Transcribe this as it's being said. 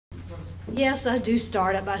Yes, I do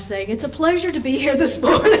start it by saying it's a pleasure to be here this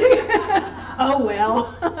morning. Oh,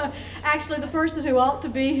 well. Actually, the person who ought to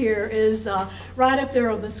be here is right up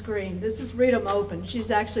there on the screen. This is Rita Mopin.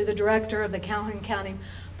 She's actually the director of the Calhoun County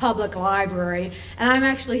Public Library. And I'm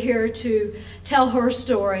actually here to tell her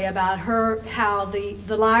story about how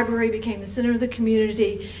the library became the center of the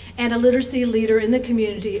community and a literacy leader in the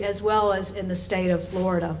community as well as in the state of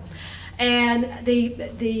Florida. And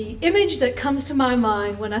the image that comes to my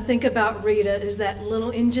mind when I think about Rita is that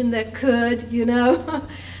little engine that could, you know,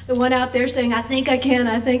 the one out there saying, I think I can,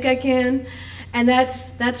 I think I can. And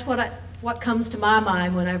that's what comes to my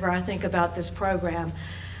mind whenever I think about this program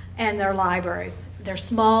and their library. They're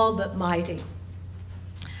small but mighty.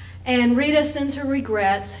 And Rita sends her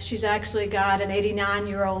regrets. She's actually got an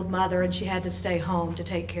 89-year-old mother and she had to stay home to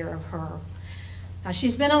take care of her. Now,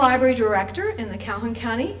 she's been a library director in the Calhoun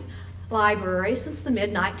County Library since the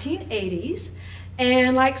mid-1980s,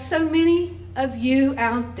 and like so many of you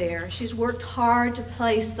out there, she's worked hard to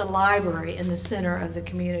place the library in the center of the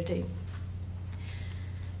community.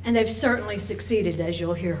 And they've certainly succeeded, as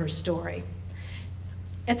you'll hear her story.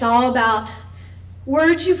 It's all about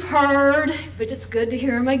words you've heard, but it's good to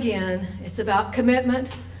hear them again. It's about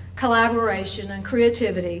commitment, collaboration, and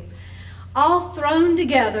creativity, all thrown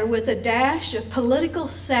together with a dash of political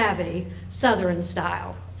savvy, Southern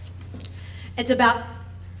style. It's about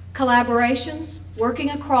collaborations, working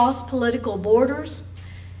across political borders,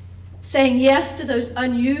 saying yes to those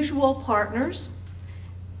unusual partners,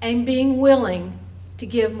 and being willing to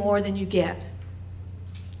give more than you get.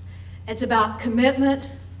 It's about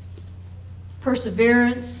commitment,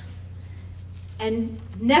 perseverance, and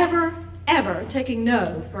never, ever taking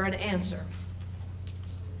no for an answer.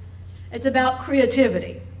 It's about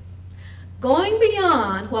creativity, going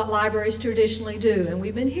beyond what libraries traditionally do, and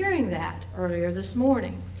we've been hearing that earlier this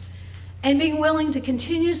morning, and being willing to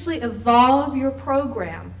continuously evolve your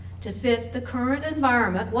program to fit the current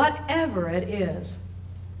environment, whatever it is.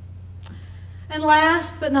 And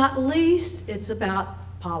last but not least, it's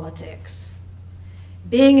about politics.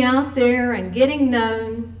 Being out there and getting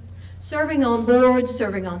known, serving on boards,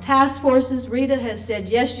 serving on task forces. Rita has said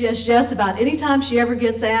yes, yes, yes about any time she ever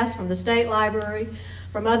gets asked from the state library,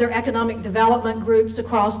 from other economic development groups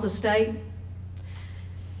across the state.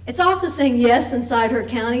 It's also saying yes inside her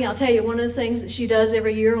county. I'll tell you, one of the things that she does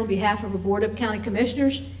every year on behalf of her Board of County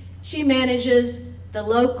Commissioners, she manages the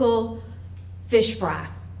local fish fry.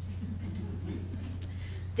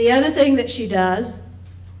 The other thing that she does,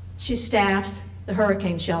 she staffs the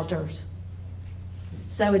hurricane shelters.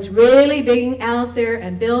 So it's really being out there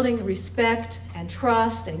and building respect and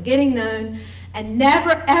trust and getting known, and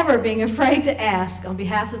never, ever being afraid to ask on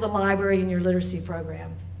behalf of the library and your literacy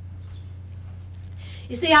program.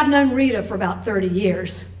 You see, I've known Rita for about 30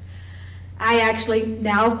 years. I actually,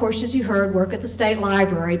 now of course, as you heard, work at the state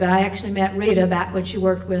library, but I actually met Rita back when she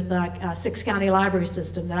worked with a six-county library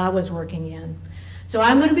system that I was working in. So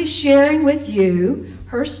I'm going to be sharing with you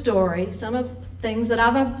her story, some of the things that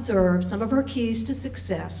I've observed, some of her keys to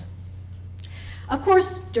success. Of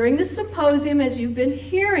course, during this symposium, as you've been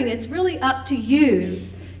hearing, it's really up to you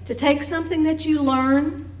to take something that you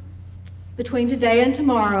learn between today and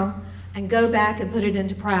tomorrow and go back and put it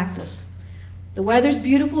into practice. The weather's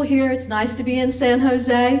beautiful here. It's nice to be in San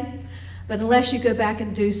Jose, but unless you go back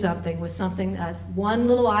and do something with something, one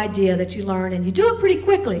little idea that you learn, and you do it pretty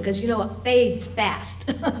quickly because you know it fades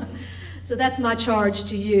fast. So that's my charge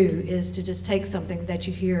to you, is to just take something that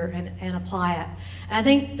you hear and apply it. And I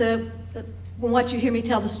think once you hear me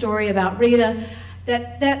tell the story about Rita,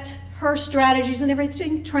 that her strategies and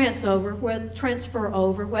everything transfer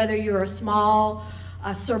over, whether you're a small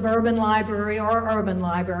suburban library or urban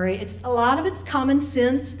library. A lot of it's common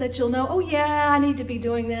sense that you'll know, oh yeah, I need to be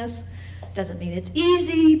doing this. Doesn't mean it's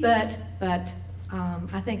easy, but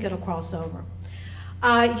I think it'll cross over.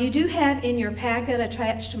 You do have in your packet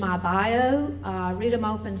attached to my bio, Rita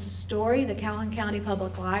Mopin's story, the Calhoun County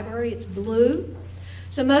Public Library. It's blue.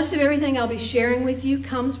 So most of everything I'll be sharing with you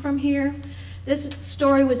comes from here. This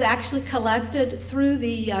story was actually collected through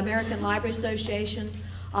the American Library Association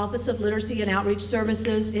Office of Literacy and Outreach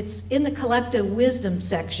Services. It's in the collective wisdom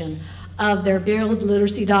section of their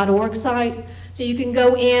buildliteracy.org site. So you can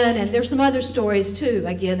go in, and there's some other stories too,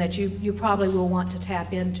 again, that you probably will want to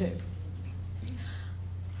tap into.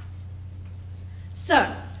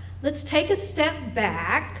 So let's take a step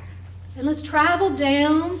back and let's travel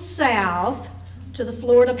down south to the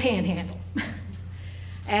Florida Panhandle.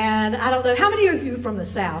 And I don't know, how many of you are from the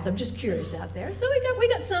South? I'm just curious out there. So we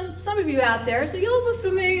got some of you out there, so you'll be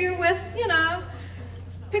familiar with, you know,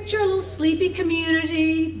 picture a little sleepy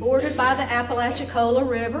community bordered by the Apalachicola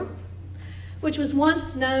River. which was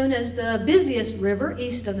once known as the busiest river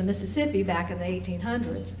east of the Mississippi back in the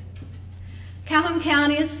 1800s. Calhoun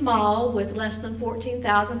County is small with less than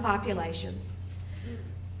 14,000 population.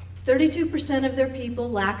 32% of their people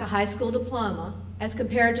lack a high school diploma as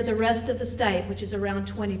compared to the rest of the state, which is around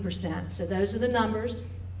 20%. So those are the numbers.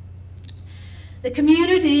 The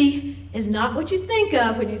community is not what you think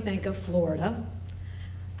of when you think of Florida.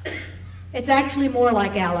 It's actually more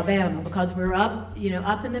like Alabama because we're up,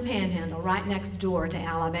 up in the Panhandle, right next door to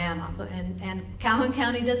Alabama. And Calhoun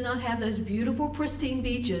County does not have those beautiful, pristine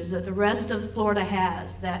beaches that the rest of Florida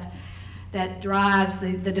has that drives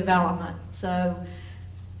the development. So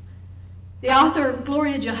the author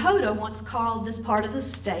Gloria Jehoda once called this part of the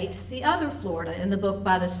state the other Florida in the book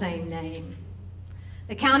by the same name.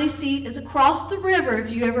 The county seat is across the river,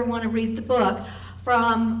 if you ever want to read the book,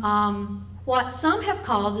 from what some have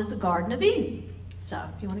called as the Garden of Eden. So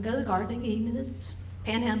if you want to go to the Garden of Eden, it's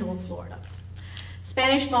Panhandle of Florida.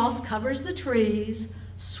 Spanish moss covers the trees,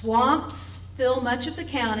 swamps fill much of the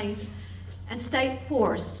county, and state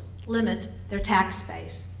forests limit their tax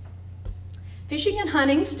base. Fishing and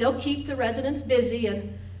hunting still keep the residents busy,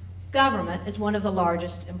 and government is one of the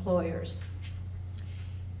largest employers.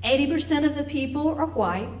 80% of the people are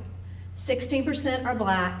white, 16% are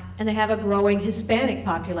black, and they have a growing Hispanic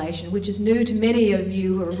population, which is new to many of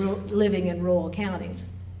you who are living in rural counties.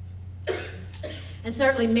 And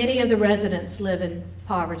certainly many of the residents live in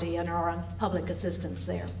poverty and are on public assistance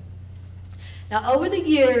there. Now, over the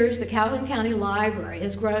years, the Calhoun County Library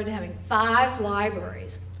has grown to having 5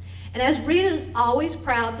 libraries. And as Rita is always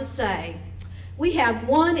proud to say, we have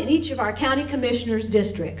one in each of our county commissioners'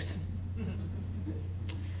 districts.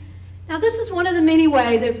 Now, this is one of the many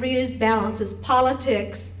ways that Rita balances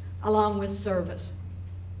politics along with service.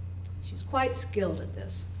 She's quite skilled at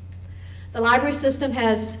this. The library system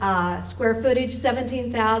has square footage,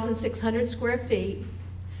 17,600 square feet.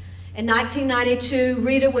 In 1992,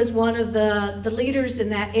 Rita was one of the leaders in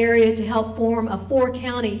that area to help form a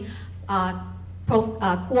 4-county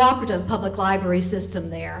cooperative public library system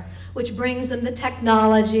there, which brings them the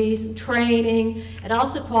technologies, training. It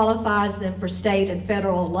also qualifies them for state and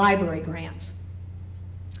federal library grants.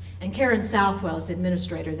 And Karen Southwell is the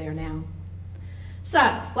administrator there now. So,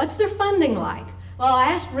 what's their funding like? Well,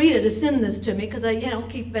 I asked Rita to send this to me because I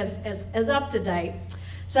keep as up to date.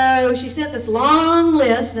 So she sent this long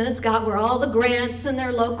list, and it's got where all the grants and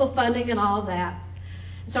their local funding and all of that.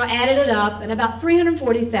 So I added it up, and about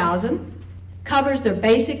 $340,000 covers their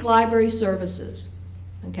basic library services.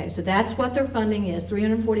 Okay, so that's what their funding is,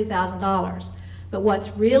 $340,000. But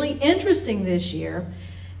what's really interesting this year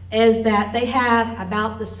is that they have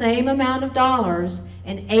about the same amount of dollars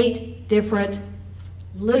in 8 different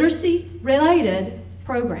literacy-related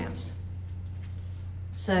programs.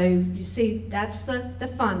 So you see, that's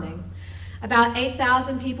the funding. About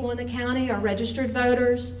 8,000 people in the county are registered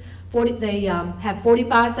voters. They have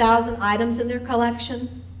 45,000 items in their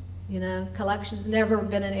collection. Collection's never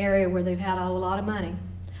been an area where they've had a whole lot of money.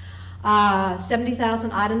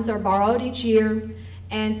 70,000 items are borrowed each year,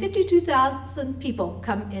 and 52,000 people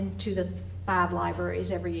come into the 5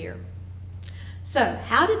 libraries every year. So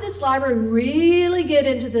how did this library really get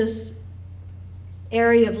into this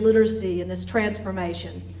area of literacy and this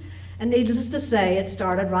transformation? And needless to say, it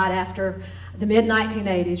started right after the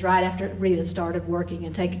mid-1980s, right after Rita started working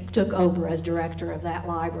and took over as director of that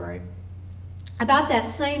library. About that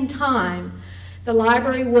same time, the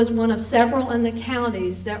library was one of several in the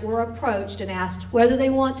counties that were approached and asked whether they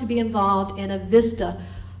want to be involved in a VISTA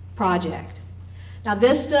project. Now,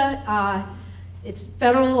 VISTA, it's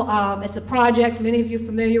federal, it's a project many of you are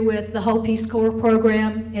familiar with, the whole Peace Corps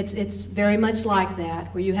program. It's very much like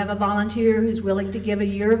that, where you have a volunteer who's willing to give a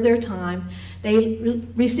year of their time. They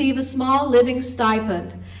receive a small living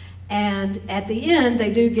stipend, and at the end,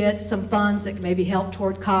 they do get some funds that can maybe help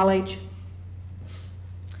toward college.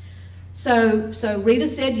 So Rita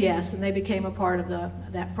said yes, and they became a part of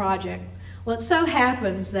that project. Well, it so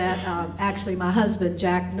happens that actually my husband,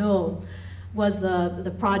 Jack Newell, was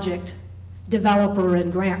the project developer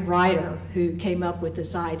and grant writer who came up with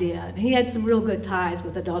this idea. And he had some real good ties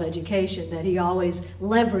with adult education that he always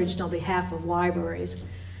leveraged on behalf of libraries.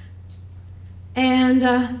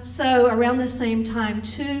 And so around the same time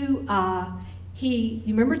too, you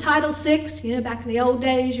remember Title VI? Back in the old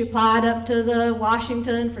days, you applied up to the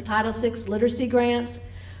Washington for Title VI literacy grants.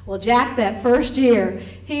 Well, Jack, that first year,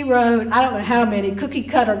 he wrote, I don't know how many cookie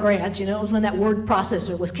cutter grants. It was when that word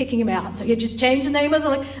processor was kicking him out. So he just changed the name of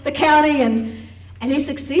the county, and he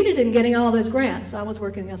succeeded in getting all those grants. I was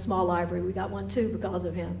working in a small library. We got one too because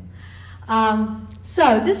of him.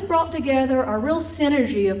 So this brought together a real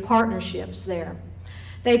synergy of partnerships there.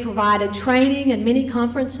 They provided training and mini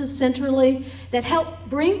conferences centrally that helped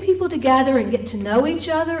bring people together and get to know each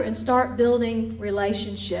other and start building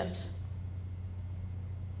relationships.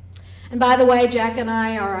 And by the way, Jack and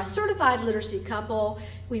I are a certified literacy couple.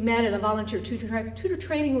 We met at a volunteer tutor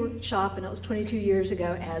training workshop, and it was 22 years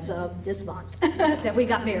ago as of this month that we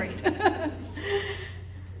got married.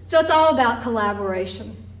 So it's all about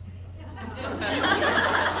collaboration.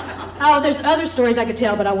 Oh, there's other stories I could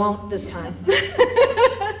tell, but I won't this time.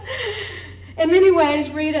 In many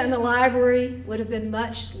ways, Rita and the library would have been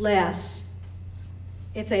much less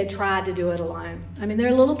if they had tried to do it alone. I mean, they're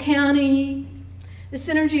a little county. The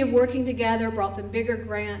synergy of working together brought them bigger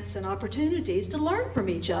grants and opportunities to learn from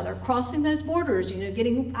each other, crossing those borders,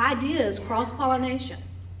 getting ideas, cross-pollination.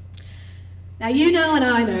 Now, you know and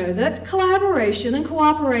I know that collaboration and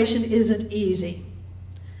cooperation isn't easy.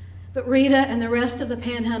 But Rita and the rest of the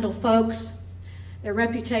Panhandle folks, their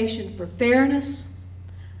reputation for fairness,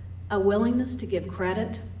 a willingness to give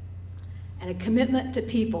credit, and a commitment to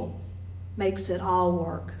people makes it all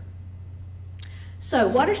work. So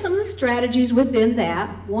what are some of the strategies within that?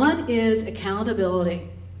 One is accountability.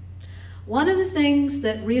 One of the things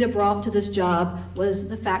that Rita brought to this job was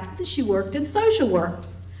the fact that she worked in social work.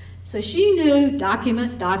 So she knew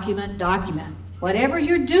document, document, document. Whatever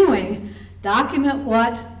you're doing, document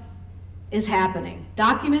what is happening.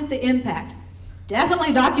 Document the impact.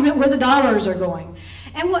 Definitely document where the dollars are going.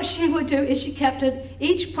 And what she would do is she kept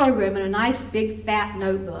each program in a nice big fat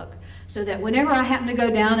notebook, so that whenever I happened to go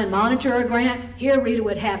down and monitor a grant, here Rita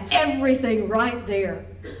would have everything right there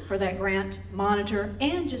for that grant monitor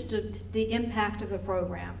and just the impact of the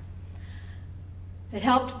program. It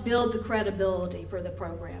helped build the credibility for the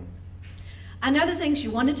program. Another thing she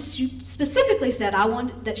specifically said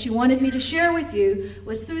that she wanted me to share with you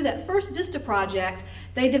was through that first VISTA project,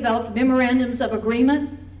 they developed memorandums of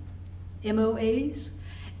agreement, MOAs.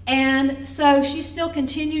 And so she still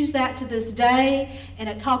continues that to this day, and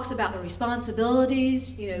it talks about the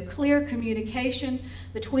responsibilities, clear communication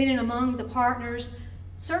between and among the partners,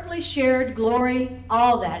 certainly shared glory,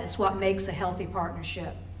 all that is what makes a healthy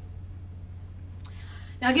partnership.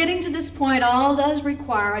 Now, getting to this point all does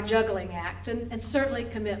require a juggling act and certainly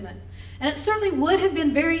commitment. And it certainly would have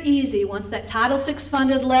been very easy once that Title VI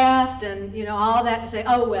funded left and all that to say,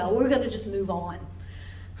 oh well, we're going to just move on.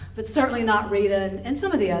 But certainly not Rita and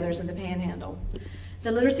some of the others in the Panhandle.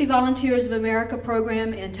 The Literacy Volunteers of America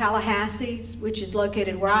program in Tallahassee, which is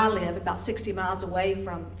located where I live, about 60 miles away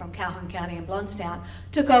from Calhoun County and Blountstown,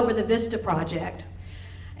 took over the VISTA project.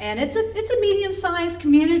 And it's a medium-sized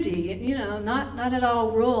community, not at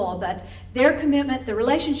all rural, but their commitment, the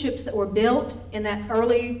relationships that were built in that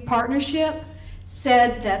early partnership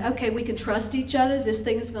said that, okay, we can trust each other, this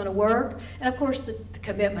thing is going to work. And of course, the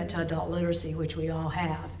commitment to adult literacy, which we all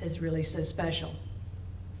have, is really so special.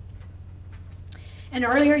 In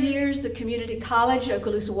earlier years, the community college,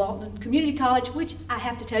 Okaloosa-Walton Community College, which I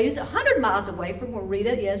have to tell you is 100 miles away from where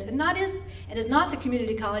Rita is, and is not the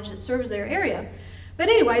community college that serves their area. But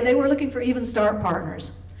anyway, they were looking for Even Start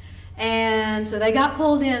partners. And so they got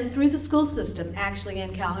pulled in through the school system, actually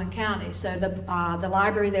in Calhoun County. So the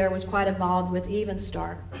library there was quite involved with Even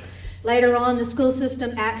Start. Later on, the school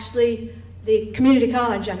system the community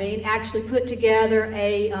college, actually put together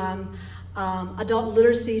a adult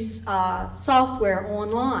literacy software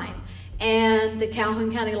online. And the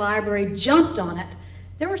Calhoun County Library jumped on it.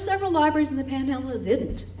 There were several libraries in the Panhandle that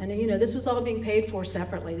didn't. And this was all being paid for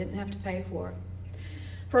separately. They didn't have to pay for it.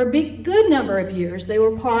 For a good number of years, they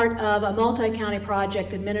were part of a multi-county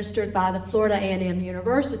project administered by the Florida A&M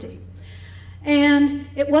University. And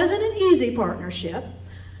it wasn't an easy partnership,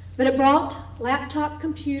 but it brought laptop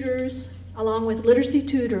computers along with literacy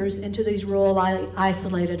tutors into these rural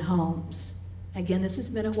isolated homes. Again, this has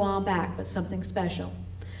been a while back, but something special.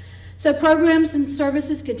 So programs and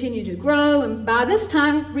services continue to grow, and by this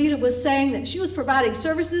time, Rita was saying that she was providing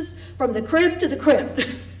services from the crib to the crib.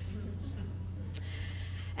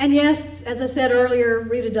 And yes, as I said earlier,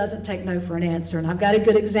 Rita doesn't take no for an answer, and I've got a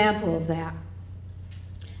good example of that.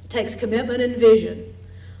 It takes commitment and vision.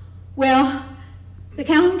 Well, the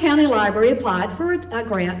Calhoun County Library applied for a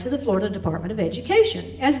grant to the Florida Department of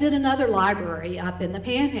Education, as did another library up in the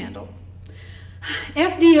Panhandle.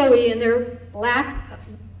 FDOE, in their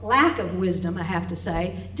lack of wisdom, I have to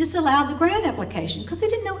say, disallowed the grant application because they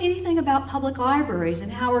didn't know anything about public libraries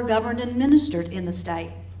and how we're governed and administered in the state.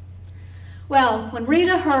 Well, when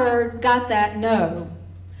Rita got that no,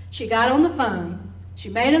 she got on the phone, she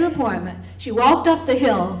made an appointment, she walked up the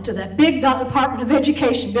hill to that big Department of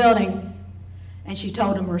Education building, and she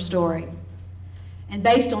told them her story. And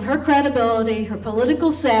based on her credibility, her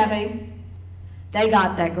political savvy, they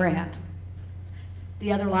got that grant.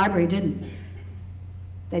 The other library didn't.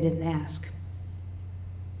 They didn't ask.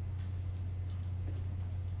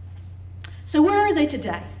 So where are they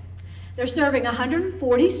today? They're serving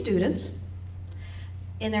 140 students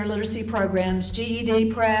in their literacy programs,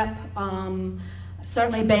 GED prep,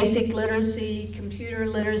 certainly basic literacy, computer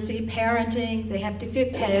literacy, parenting. They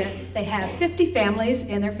have 50 families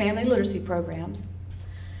in their family literacy programs.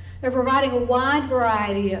 They're providing a wide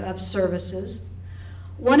variety of services.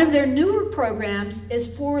 One of their newer programs is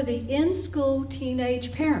for the in-school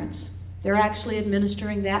teenage parents. They're actually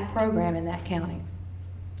administering that program in that county.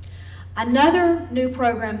 Another new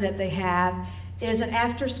program that they have is an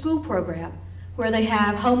after-school program where they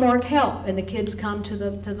have homework help and the kids come to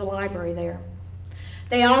the library there.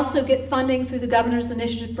 They also get funding through the Governor's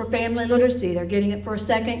Initiative for Family Literacy. They're getting it for a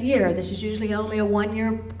second year. This is usually only a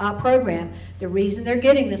one-year program. The reason they're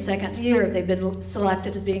getting the second year, they've been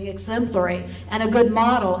selected as being exemplary and a good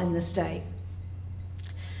model in the state.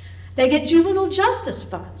 They get juvenile justice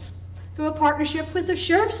funds through a partnership with the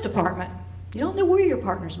Sheriff's Department. You don't know where your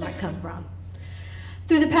partners might come from.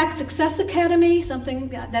 Through the PAC Success Academy, something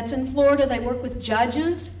that's in Florida, they work with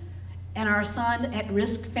judges and are assigned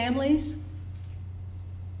at-risk families.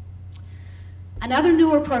 Another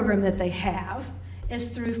newer program that they have is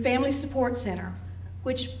through Family Support Center,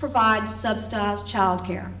 which provides subsidized child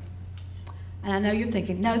care. And I know you're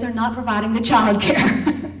thinking, no, they're not providing the child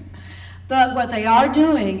care. But what they are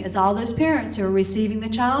doing is all those parents who are receiving the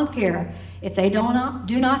child care, if they do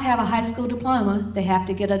not have a high school diploma, they have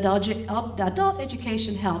to get adult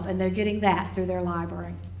education help, and they're getting that through their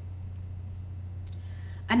library.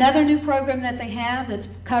 Another new program that they have that's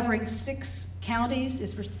covering 6 counties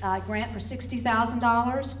is for a grant for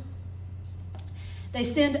 $60,000. They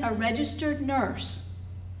send a registered nurse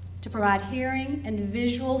to provide hearing and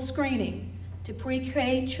visual screening to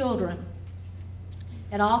pre-K children.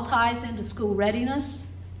 It all ties into school readiness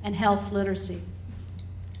and health literacy.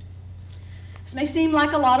 This may seem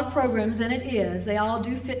like a lot of programs, and it is. They all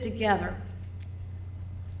do fit together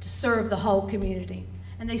to serve the whole community.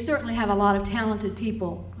 And they certainly have a lot of talented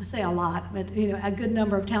people. I say a lot, but a good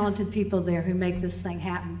number of talented people there who make this thing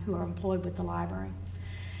happen, who are employed with the library.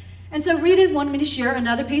 And so Rita wanted me to share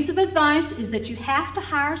another piece of advice is that you have to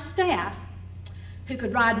hire staff who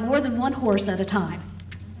could ride more than one horse at a time.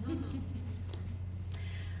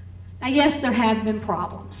 Now, yes, there have been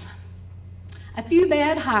problems. A few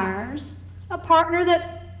bad hires, a partner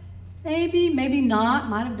that maybe not,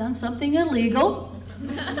 might have done something illegal.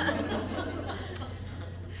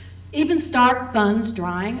 Even start funds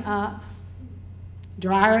drying up,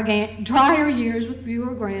 drier years with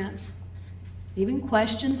fewer grants, even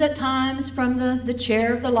questions at times from the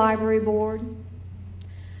chair of the library board.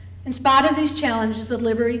 In spite of these challenges, the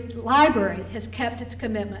library has kept its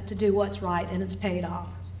commitment to do what's right, and it's paid off.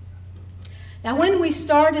 Now, when we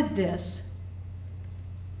started this,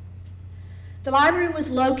 the library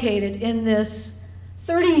was located in this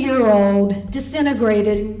 30-year-old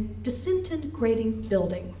disintegrating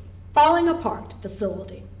building, falling apart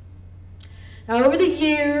facility. Now, over the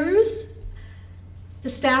years, the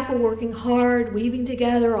staff were working hard, weaving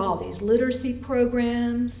together all these literacy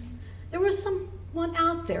programs. There was someone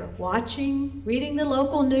out there watching, reading the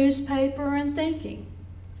local newspaper, and thinking.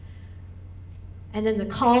 And then the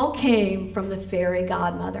call came from the fairy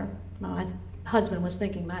godmother. My husband was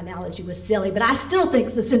thinking my analogy was silly, but I still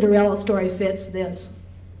think the Cinderella story fits this.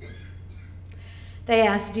 They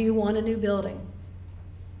asked, "Do you want a new building?"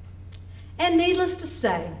 And needless to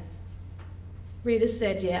say, Rita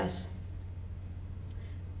said yes.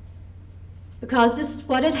 Because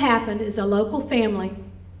what had happened is a local family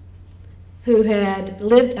who had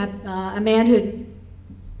lived, a man who had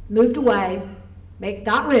moved away,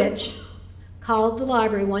 got rich, called the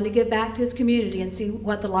library, wanted to get back to his community and see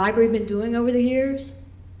what the library had been doing over the years,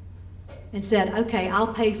 and said, "Okay,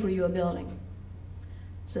 I'll pay for you a building."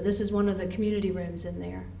 So this is one of the community rooms in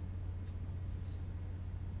there.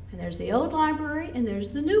 And there's the old library, and there's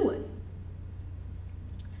the new one.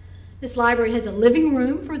 This library has a living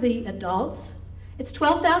room for the adults. It's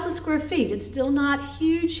 12,000 square feet. It's still not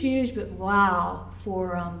huge, but wow,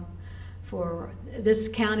 for this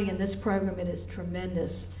county and this program, it is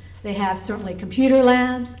tremendous. They have certainly computer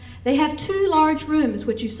labs. They have 2 large rooms,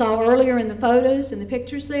 which you saw earlier in the photos and the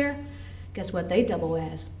pictures there. Guess what they double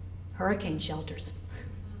as? Hurricane shelters.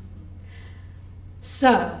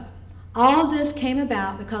 So, all of this came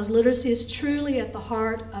about because literacy is truly at the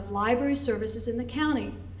heart of library services in the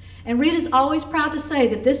county. And Rita's always proud to say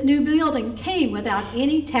that this new building came without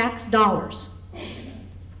any tax dollars.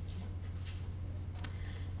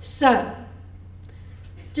 So,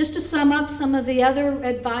 just to sum up some of the other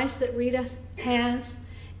advice that Rita has,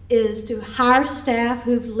 is to hire staff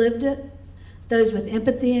who've lived it, those with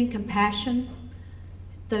empathy and compassion,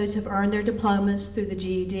 those who've earned their diplomas through the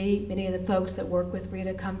GED. Many of the folks that work with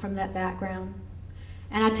Rita come from that background.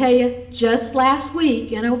 And I tell you, just last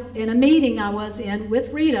week in a meeting I was in with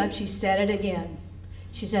Rita, she said it again.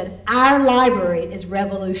 She said, our library is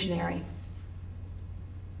revolutionary.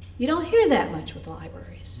 You don't hear that much with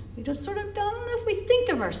libraries. We just sort of don't know if we think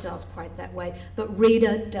of ourselves quite that way, but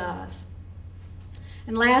Rita does.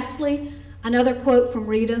 And lastly, another quote from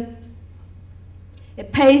Rita.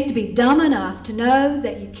 It pays to be dumb enough to know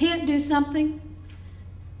that you can't do something.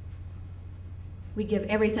 We give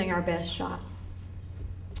everything our best shot.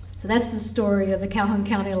 So that's the story of the Calhoun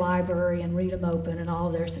County Library and Rita Mopin and all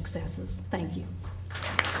their successes. Thank you.